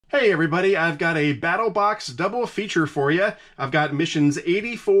Hey everybody, I've got a Battlbox double feature for you. I've got missions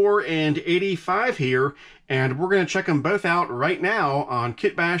 84 and 85 here, and we're going to check them both out right now on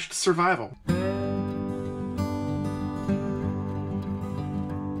Kitbashed Survival.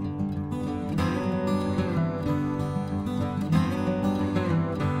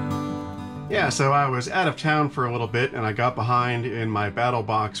 Yeah, so I was out of town for a little bit and I got behind in my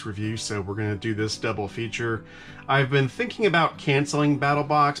Battlebox review, so we're going to do this double feature. I've been thinking about canceling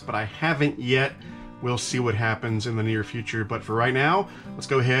Battlebox, but I haven't yet. We'll see what happens in the near future, but for right now, let's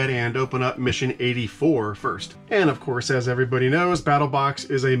go ahead and open up Mission 84 first. And of course, as everybody knows,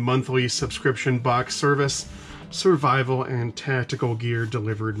 Battlebox is a monthly subscription box service, survival and tactical gear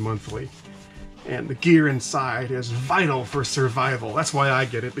delivered monthly. And the gear inside is vital for survival. That's why I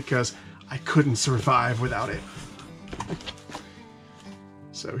get it, because I couldn't survive without it.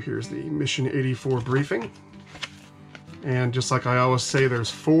 So here's the Mission 84 briefing. And just like I always say,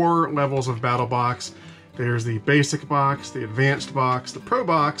 there's 4 levels of Battlebox. There's the Basic Box, the Advanced Box, the Pro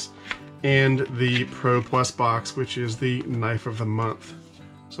Box, and the Pro Plus Box, which is the Knife of the Month.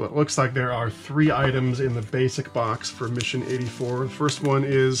 So it looks like there are 3 items in the Basic Box for Mission 84. The first one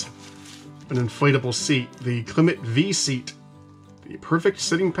is an inflatable seat, the Climate V seat. The perfect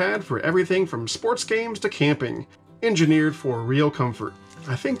sitting pad for everything from sports games to camping. Engineered for real comfort.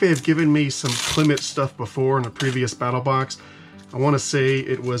 I think they've given me some Climate stuff before in a previous Battlebox. I want to say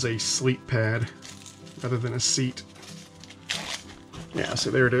it was a sleep pad rather than a seat. Yeah, so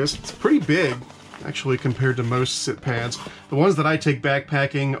there it is. It's pretty big, actually, compared to most sit pads. The ones that I take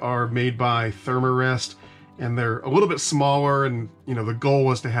backpacking are made by Thermarest, and they're a little bit smaller, and you know, the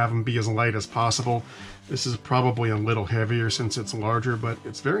goal is to have them be as light as possible. This is probably a little heavier since it's larger, but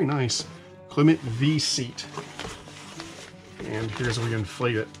it's very nice. Climate V seat. And here's where we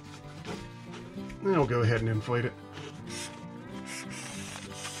inflate it. And I'll go ahead and inflate it.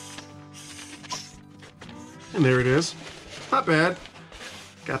 And there it is. Not bad.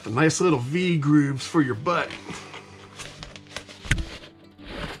 Got the nice little V grooves for your butt.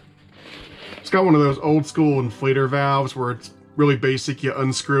 It's got one of those old school inflator valves where it's really basic. You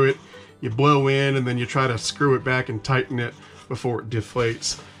unscrew it, you blow in, and then you try to screw it back and tighten it before it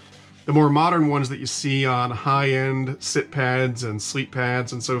deflates. The more modern ones that you see on high-end sit pads and sleep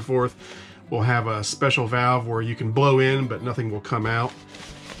pads and so forth will have a special valve where you can blow in but nothing will come out.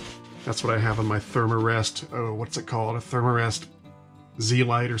 That's what I have on my Thermarest, oh, what's it called? A Thermarest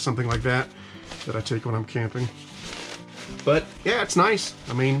Z-Lite or something like that I take when I'm camping. But yeah, it's nice.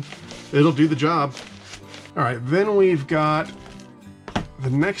 I mean, it'll do the job. All right, then we've got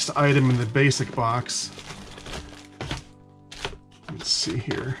the next item in the Basic Box. Let's see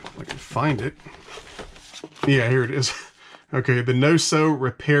here if I can find it. Yeah, here it is. Okay, the No-So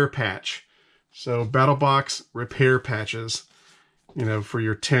Repair Patch. So Battlebox repair patches, you know, for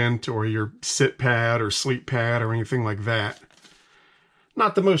your tent or your sit pad or sleep pad or anything like that.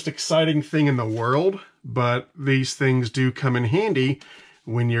 Not the most exciting thing in the world, but these things do come in handy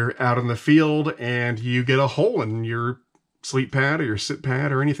when you're out in the field and you get a hole in your sleep pad or your sit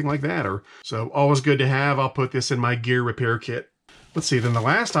pad or anything like that. So always good to have. I'll put this in my gear repair kit. Let's see, then the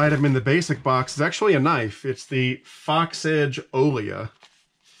last item in the Basic Box is actually a knife. It's the Fox Edge Olia.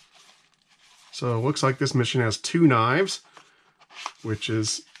 So it looks like this mission has 2 knives, which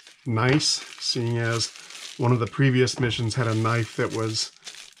is nice, seeing as one of the previous missions had a knife that was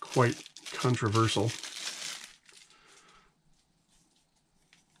quite controversial.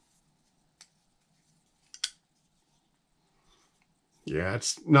 Yeah,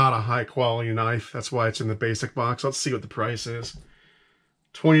 it's not a high quality knife. That's why it's in the Basic Box. Let's see what the price is.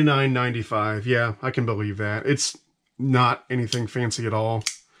 $29.95. Yeah, I can believe that. It's not anything fancy at all.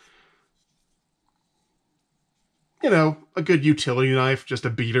 You know, a good utility knife, just a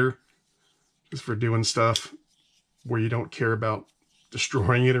beater. Just for doing stuff where you don't care about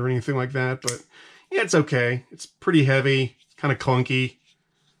destroying it or anything like that. But yeah, it's okay. It's pretty heavy, kind of clunky.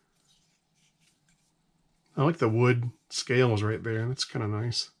 I like the wood scales right there. That's kind of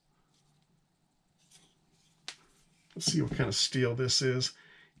nice. Let's see what kind of steel this is.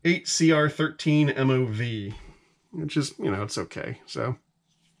 8CR13 MOV, which is, you know, it's okay. So,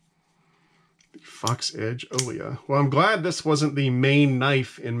 the Fox Edge Olia. Well, I'm glad this wasn't the main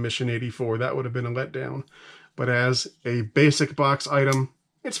knife in Mission 84. That would have been a letdown. But as a Basic Box item,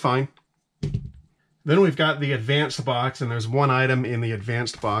 it's fine. Then we've got the Advanced Box, and there's one item in the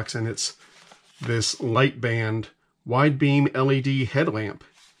Advanced Box, and it's this light band wide beam LED headlamp.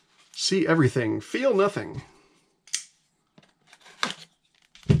 See everything, feel nothing.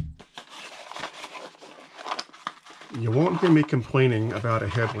 You won't hear me complaining about a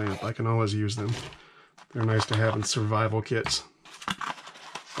headlamp. I can always use them. They're nice to have in survival kits.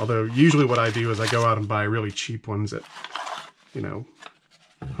 Although usually what I do is I go out and buy really cheap ones at, you know,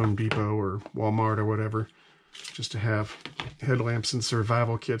 Home Depot or Walmart or whatever, just to have headlamps and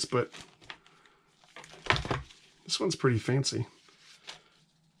survival kits. But this one's pretty fancy.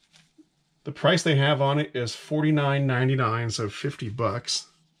 The price they have on it is $49.99, so 50 bucks.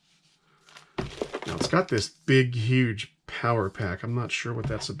 Now it's got this big, huge power pack. I'm not sure what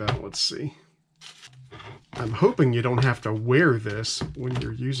that's about. Let's see. I'm hoping you don't have to wear this when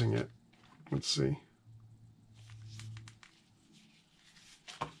you're using it. Let's see.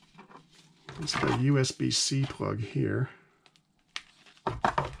 It's the USB-C plug here.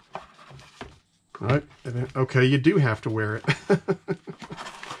 Right. Okay, you do have to wear it.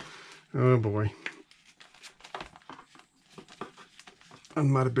 Oh boy.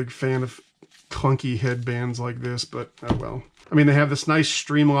 I'm not a big fan of clunky headbands like this, but oh well. I mean, they have this nice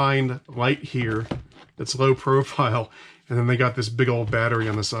streamlined light here that's low profile, and then they got this big old battery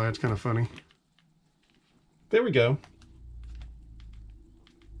on the side. It's kind of funny. There we go.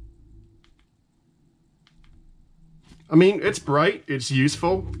 I mean, it's bright, it's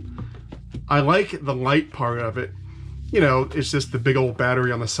useful. I like the light part of it. You know, it's just the big old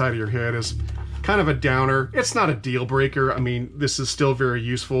battery on the side of your head is kind of a downer. It's not a deal breaker. I mean, this is still very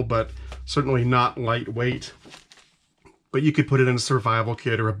useful, but certainly not lightweight. But you could put it in a survival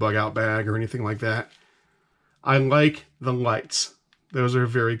kit or a bug out bag or anything like that. I like the lights. Those are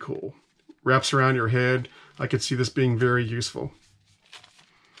very cool. Wraps around your head. I could see this being very useful.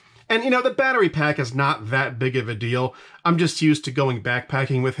 And, you know, the battery pack is not that big of a deal. I'm just used to going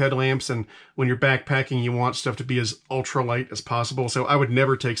backpacking with headlamps, and when you're backpacking, you want stuff to be as ultralight as possible, so I would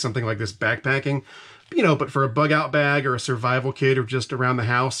never take something like this backpacking. You know, but for a bug-out bag or a survival kit or just around the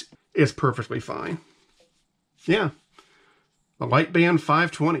house, it's perfectly fine. Yeah. A light band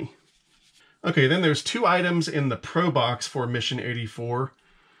 520. Okay, then there's two items in the Pro Box for Mission 84.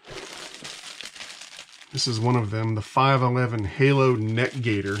 This is one of them, the 511 Halo Neck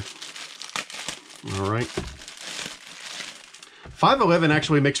Gaiter. All right. 511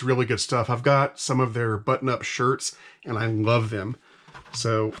 actually makes really good stuff. I've got some of their button-up shirts, and I love them.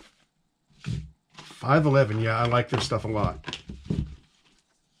 So, 511, yeah, I like their stuff a lot.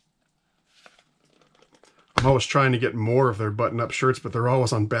 I'm always trying to get more of their button-up shirts, but they're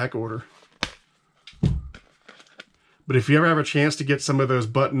always on back order. But if you ever have a chance to get some of those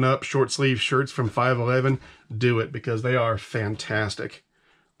button-up short-sleeve shirts from 511, do it, because they are fantastic.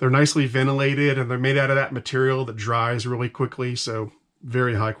 They're nicely ventilated, and they're made out of that material that dries really quickly, so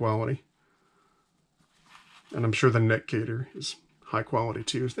very high quality. And I'm sure the neck gaiter is high quality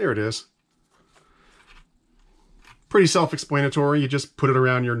too. There it is. Pretty self-explanatory. You just put it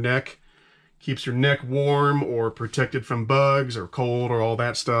around your neck. Keeps your neck warm or protected from bugs or cold or all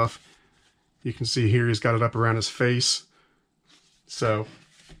that stuff. You can see here he's got it up around his face. So,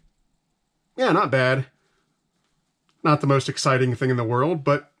 yeah, not bad. Not the most exciting thing in the world,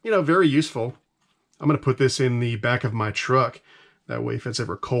 but, you know, very useful. I'm going to put this in the back of my truck. That way, if it's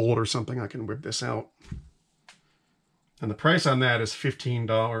ever cold or something, I can whip this out. And the price on that is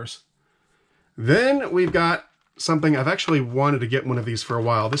 $15. Then we've got something, I've actually wanted to get one of these for a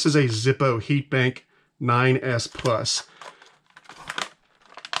while. This is a Zippo Heatbank 9S Plus.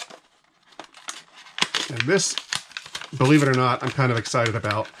 And this, believe it or not, I'm kind of excited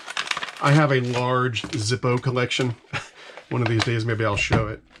about. I have a large Zippo collection. One of these days, maybe I'll show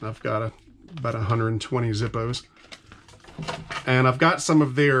it. I've got about 120 Zippos. And I've got some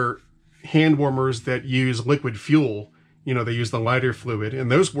of their hand warmers that use liquid fuel. You know, they use the lighter fluid, and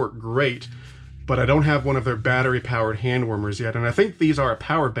those work great. But I don't have one of their battery-powered hand warmers yet. And I think these are a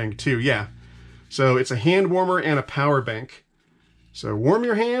power bank too, yeah. So it's a hand warmer and a power bank. So warm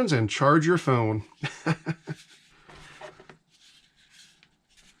your hands and charge your phone.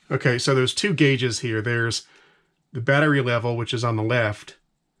 Okay, so there's two gauges here. There's the battery level, which is on the left.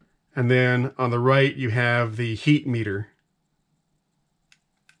 And then on the right, you have the heat meter.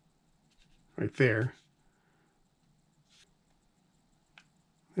 Right there.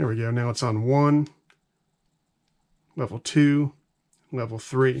 There we go. Now it's on 1, level 2, level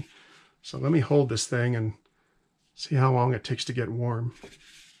 3. So let me hold this thing and see how long it takes to get warm.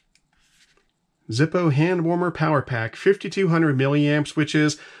 Zippo Hand Warmer Power Pack, 5200 milliamps, which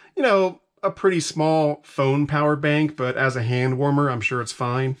is, you know, a pretty small phone power bank, but as a hand warmer, I'm sure it's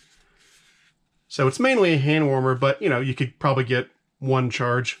fine. So it's mainly a hand warmer, but, you know, you could probably get one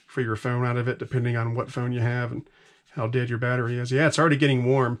charge for your phone out of it, depending on what phone you have and how dead your battery is. Yeah, it's already getting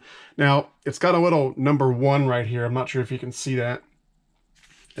warm. Now, it's got a little number 1 right here. I'm not sure if you can see that.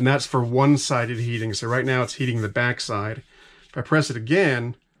 And that's for one-sided heating. So right now it's heating the back side. If I press it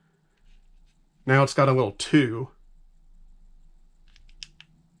again, now it's got a little 2.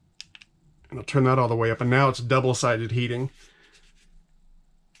 And I'll turn that all the way up, and now it's double-sided heating.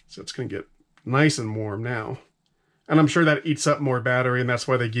 So it's going to get nice and warm now. And I'm sure that eats up more battery, and that's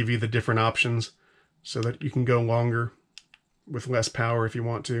why they give you the different options, so that you can go longer with less power if you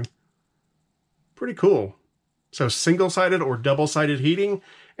want to. Pretty cool. So single-sided or double-sided heating,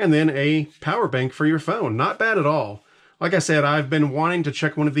 and then a power bank for your phone. Not bad at all. Like I said, I've been wanting to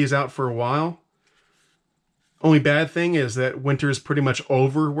check one of these out for a while. Only bad thing is that winter is pretty much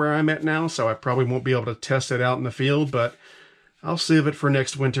over where I'm at now, so I probably won't be able to test it out in the field, but I'll save it for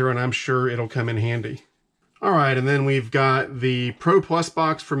next winter, and I'm sure it'll come in handy. All right, and then we've got the Pro Plus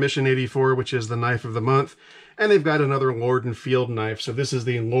box for Mission 84, which is the knife of the month, and they've got another Lord & Field knife. So this is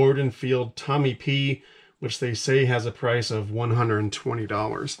the Lord & Field Tommy P, which they say has a price of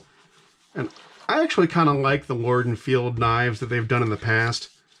 $120. And I actually kind of like the Lord & Field knives that they've done in the past.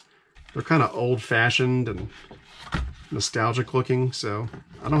 They're kind of old-fashioned and nostalgic looking, so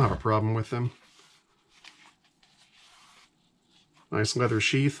I don't have a problem with them. Nice leather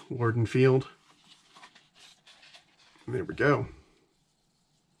sheath, Lord & Field. And there we go.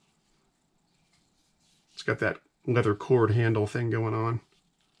 It's got that leather cord handle thing going on.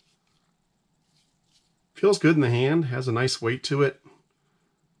 Feels good in the hand, has a nice weight to it.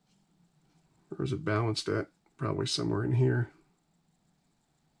 Where is it balanced at? Probably somewhere in here.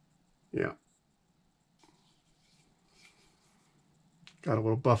 Yeah. Got a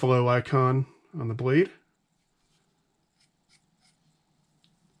little buffalo icon on the blade.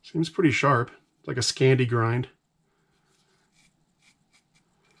 Seems pretty sharp. It's like a Scandi grind.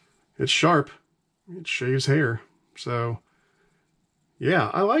 It's sharp. It shaves hair. So,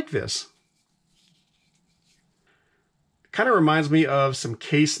 yeah, I like this. It kind of reminds me of some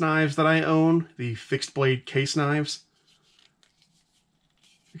case knives that I own. The fixed blade case knives.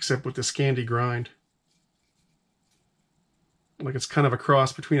 Except with the Scandi grind. Like it's kind of a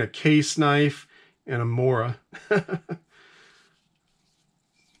cross between a case knife and a Mora.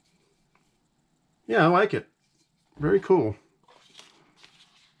 Yeah, I like it. Very cool.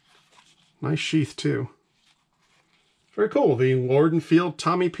 Nice sheath too. Very cool. The Lord & Field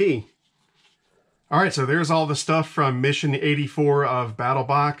Tommy P. Alright, so there's all the stuff from Mission 84 of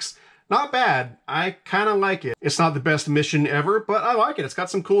Battlebox. Not bad. I kind of like it. It's not the best mission ever, but I like it. It's got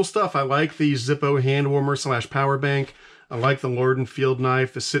some cool stuff. I like the Zippo hand warmer / power bank. I like the Lord & Field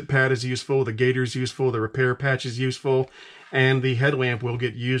knife. The sit pad is useful. The gator's useful. The repair patch is useful. And the headlamp will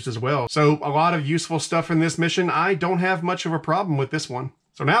get used as well. So a lot of useful stuff in this mission. I don't have much of a problem with this one.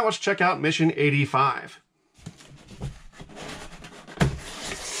 So now let's check out Mission 85.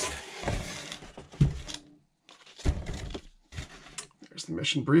 There's the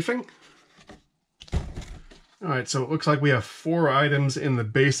mission briefing. Alright, so it looks like we have 4 items in the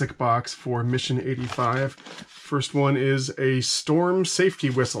basic box for Mission 85. First one is a storm safety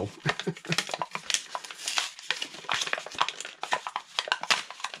whistle.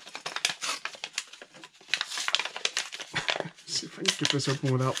 See if I can get this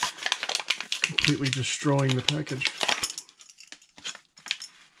open without completely destroying the package.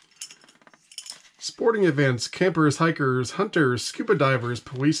 Sporting events, campers, hikers, hunters, scuba divers,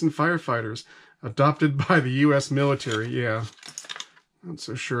 police and firefighters. Adopted by the U.S. military. Yeah, not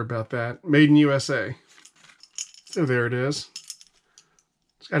so sure about that. Made in USA. So there it is.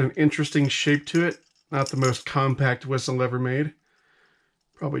 It's got an interesting shape to it. Not the most compact whistle ever made.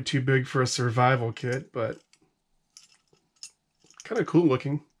 Probably too big for a survival kit, but kind of cool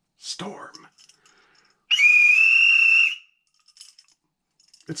looking. Storm.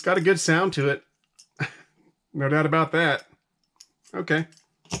 It's got a good sound to it. No doubt about that. Okay.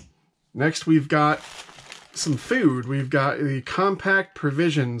 Next, we've got some food. We've got the Compact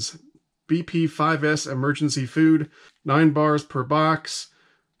Provisions BP5S Emergency Food, 9 bars per box,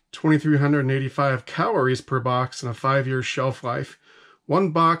 2,385 calories per box, and a 5-year shelf life.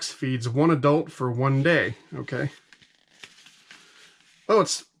 1 box feeds 1 adult for 1 day. Okay. Oh,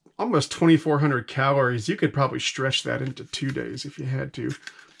 it's almost 2,400 calories. You could probably stretch that into 2 days if you had to,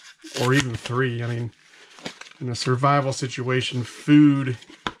 or even 3. I mean, in a survival situation, food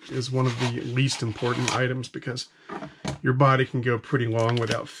is one of the least important items because your body can go pretty long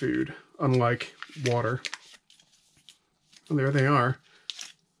without food, unlike water. Well, there they are.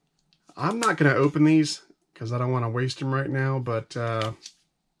 I'm not going to open these because I don't want to waste them right now, but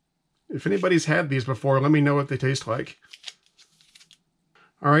if anybody's had these before, let me know what they taste like.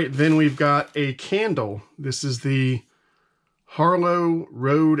 All right, then we've got a candle. This is the Harlow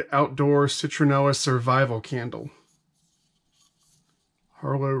Road Outdoor Citronella Survival Candle.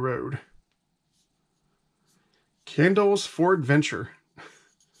 Harlow Road. Candles for Adventure.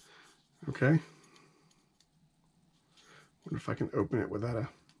 Okay. Wonder if I can open it without a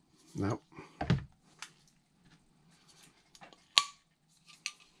Nope.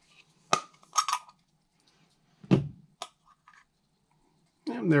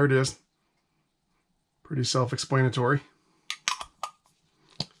 And there it is. Pretty self-explanatory.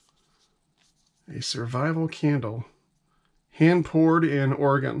 A survival candle. Hand poured in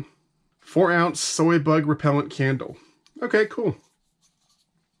Oregon. 4-ounce soy bug repellent candle. Okay, cool.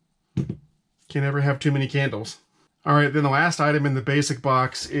 Can't ever have too many candles. All right, then the last item in the basic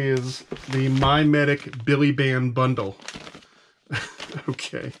box is the My Medic Billy Band bundle.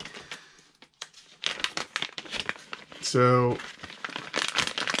 Okay. So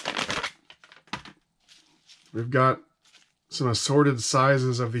we've got some assorted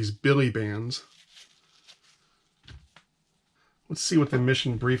sizes of these Billy Bands. Let's see what the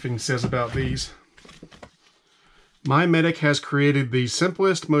mission briefing says about these. My Medic has created the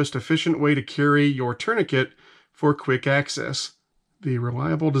simplest, most efficient way to carry your tourniquet for quick access. The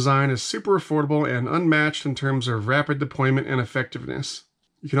reliable design is super affordable and unmatched in terms of rapid deployment and effectiveness.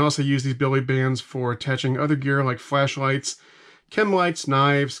 You can also use these Billy Bands for attaching other gear like flashlights, chem lights,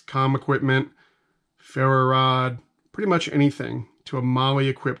 knives, comm equipment, ferro rod, pretty much anything to a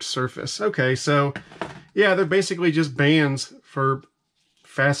MOLLE-equipped surface. Okay, so yeah, they're basically just bands for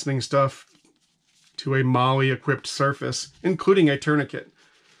fastening stuff to a MOLLE-equipped surface, including a tourniquet.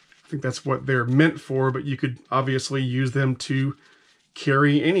 I think that's what they're meant for, but you could obviously use them to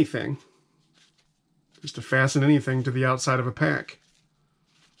carry anything. Just to fasten anything to the outside of a pack.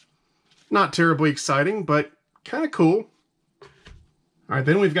 Not terribly exciting, but kind of cool. All right,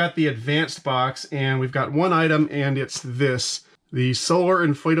 then we've got the advanced box, and we've got one item, and it's this. The Solar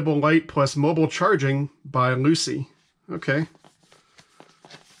Inflatable Light plus Mobile Charging by Lucy. Okay.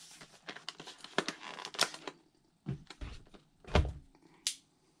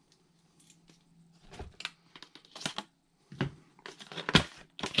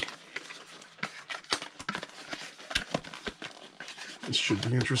 This should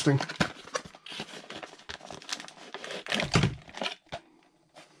be interesting.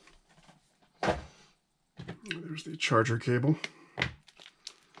 There's the charger cable.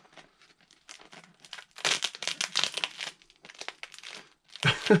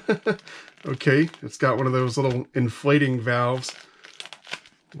 Okay, it's got one of those little inflating valves,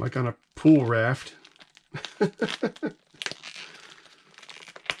 like on a pool raft.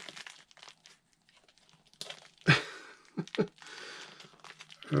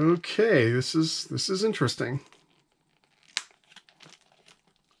 Okay, this is interesting.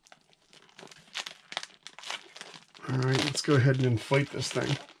 All right, let's go ahead and inflate this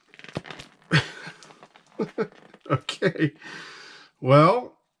thing. Okay,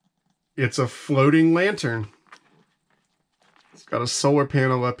 well, it's a floating lantern. It's got a solar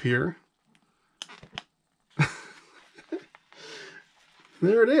panel up here.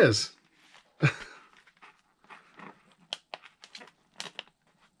 There it is.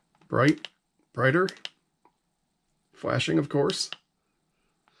 Brighter, flashing, of course.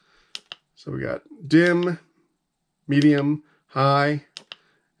 So we got dim, medium, high,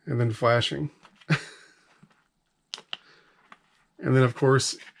 and then flashing. And then, of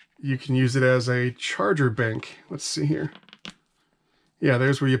course, you can use it as a charger bank. Let's see here. Yeah,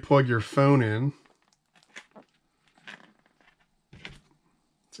 there's where you plug your phone in.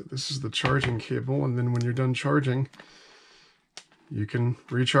 So this is the charging cable, and then when you're done charging, you can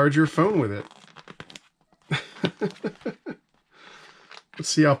recharge your phone with it. Let's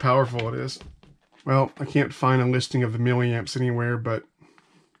see how powerful it is. Well, I can't find a listing of the milliamps anywhere, but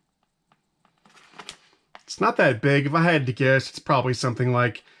it's not that big. If I had to guess, it's probably something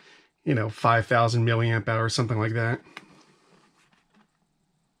like, 5,000 milliamp hours, something like that.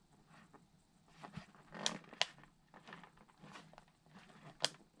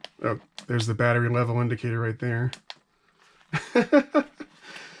 Oh, there's the battery level indicator right there.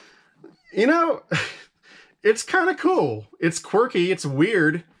 It's kind of cool. It's quirky, it's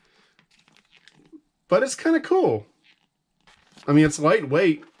weird, but it's kind of cool. I mean, it's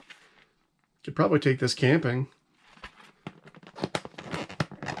lightweight. Could probably take this camping.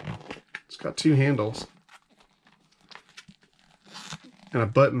 It's got 2 handles. And a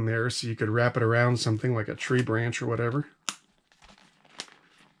button there so you could wrap it around something like a tree branch or whatever.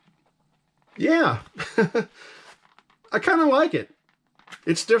 Yeah. I kind of like it.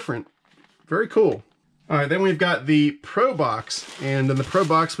 It's different. Very cool. All right, then we've got the Pro Box. And in the Pro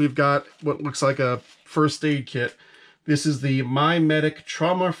Box, we've got what looks like a first aid kit. This is the My Medic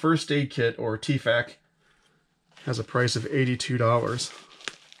Trauma First Aid Kit, or TFAC. Has a price of $82.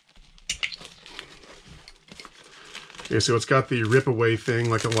 Okay, so it's got the rip-away thing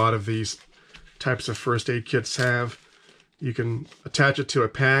like a lot of these types of first aid kits have. You can attach it to a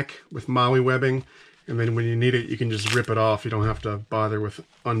pack with MOLLE webbing, and then when you need it, you can just rip it off. You don't have to bother with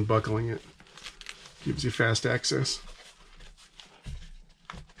unbuckling it. Gives you fast access.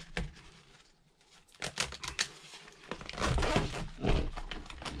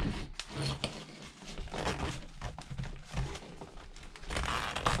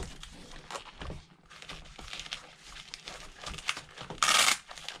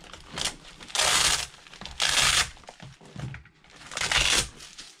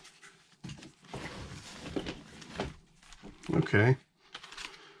 Okay,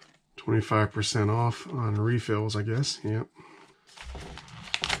 25% off on refills, I guess. Yep.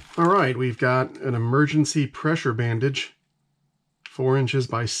 All right, we've got an emergency pressure bandage, 4 inches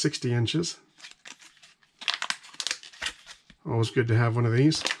by 60 inches. Always good to have one of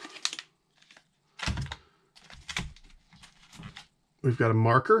these. We've got a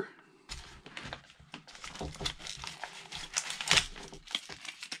marker.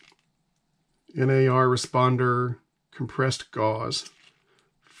 NAR responder compressed gauze,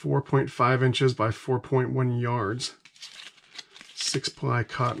 4.5 inches by 4.1 yards, 6-ply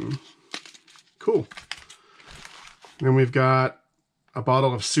cotton. Cool. Then we've got a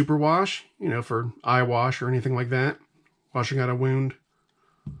bottle of superwash, you know, for eye wash or anything like that, washing out a wound.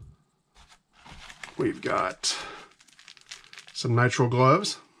 We've got some nitrile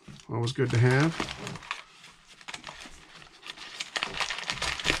gloves, always good to have.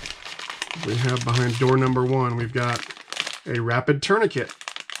 We have behind door number 1, we've got a rapid tourniquet.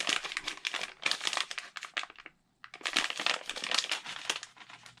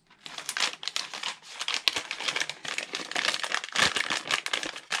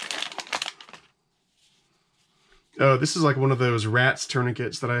 Oh, this is like one of those rats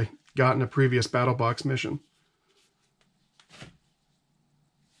tourniquets that I got in a previous Battlbox mission.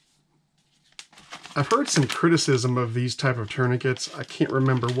 I've heard some criticism of these type of tourniquets. I can't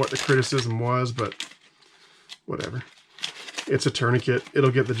remember what the criticism was, but whatever. It's a tourniquet. It'll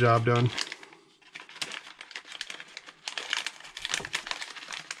get the job done.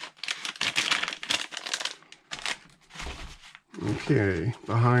 Okay,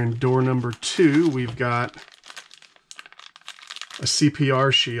 behind door number 2, we've got a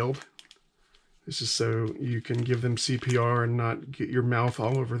CPR shield. This is so you can give them CPR and not get your mouth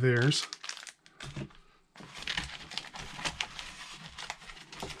all over theirs.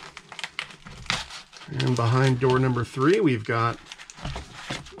 And behind door number 3, we've got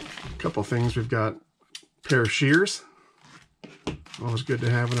a couple things. We've got a pair of shears. Always good to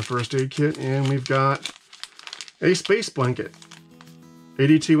have in a first aid kit. And we've got a space blanket.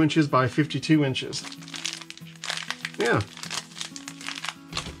 82 inches by 52 inches. Yeah.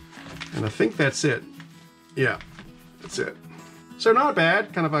 And I think that's it. Yeah, that's it. So not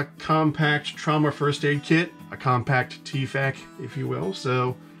bad. Kind of a compact trauma first aid kit. A compact TFAC, if you will.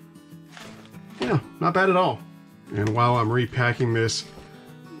 So yeah, not bad at all. And while I'm repacking this,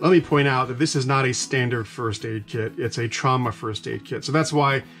 let me point out that this is not a standard first aid kit. It's a trauma first aid kit. So that's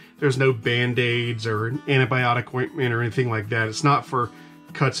why there's no band-aids or an antibiotic ointment or anything like that. It's not for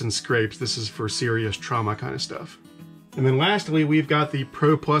cuts and scrapes. This is for serious trauma kind of stuff. And then lastly, we've got the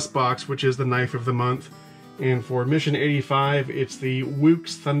Pro Plus box, which is the knife of the month. And for Mission 85, it's the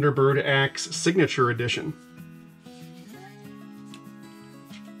Woox Thunderbird Axe Signature Edition.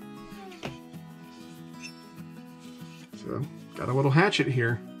 So, got a little hatchet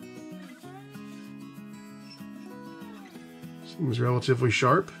here. Seems relatively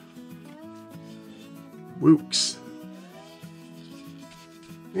sharp. Woox.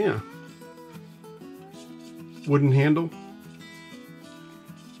 Yeah. Wooden handle.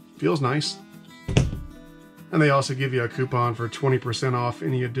 Feels nice. And they also give you a coupon for 20% off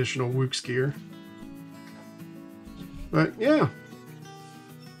any additional Woox gear. But yeah.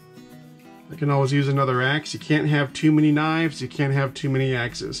 I can always use another axe. You can't have too many knives. You can't have too many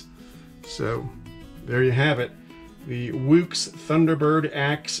axes. So there you have it. The Woox Thunderbird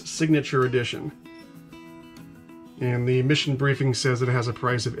Axe Signature Edition. And the mission briefing says it has a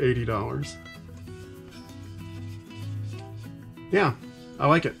price of $80. Yeah, I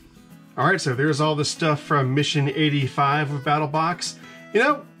like it. Alright, so there's all the stuff from Mission 85 of Battlbox. You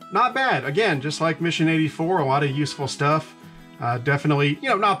know, not bad. Again, just like Mission 84, a lot of useful stuff. Definitely, you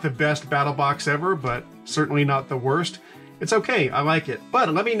know, not the best Battlbox ever, but certainly not the worst. It's okay, I like it.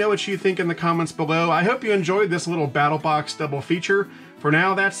 But let me know what you think in the comments below. I hope you enjoyed this little Battlbox double feature. For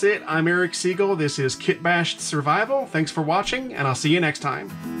now, that's it. I'm Eric Siegel. This is Kit Bashed Survival. Thanks for watching, and I'll see you next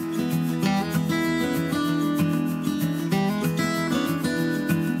time.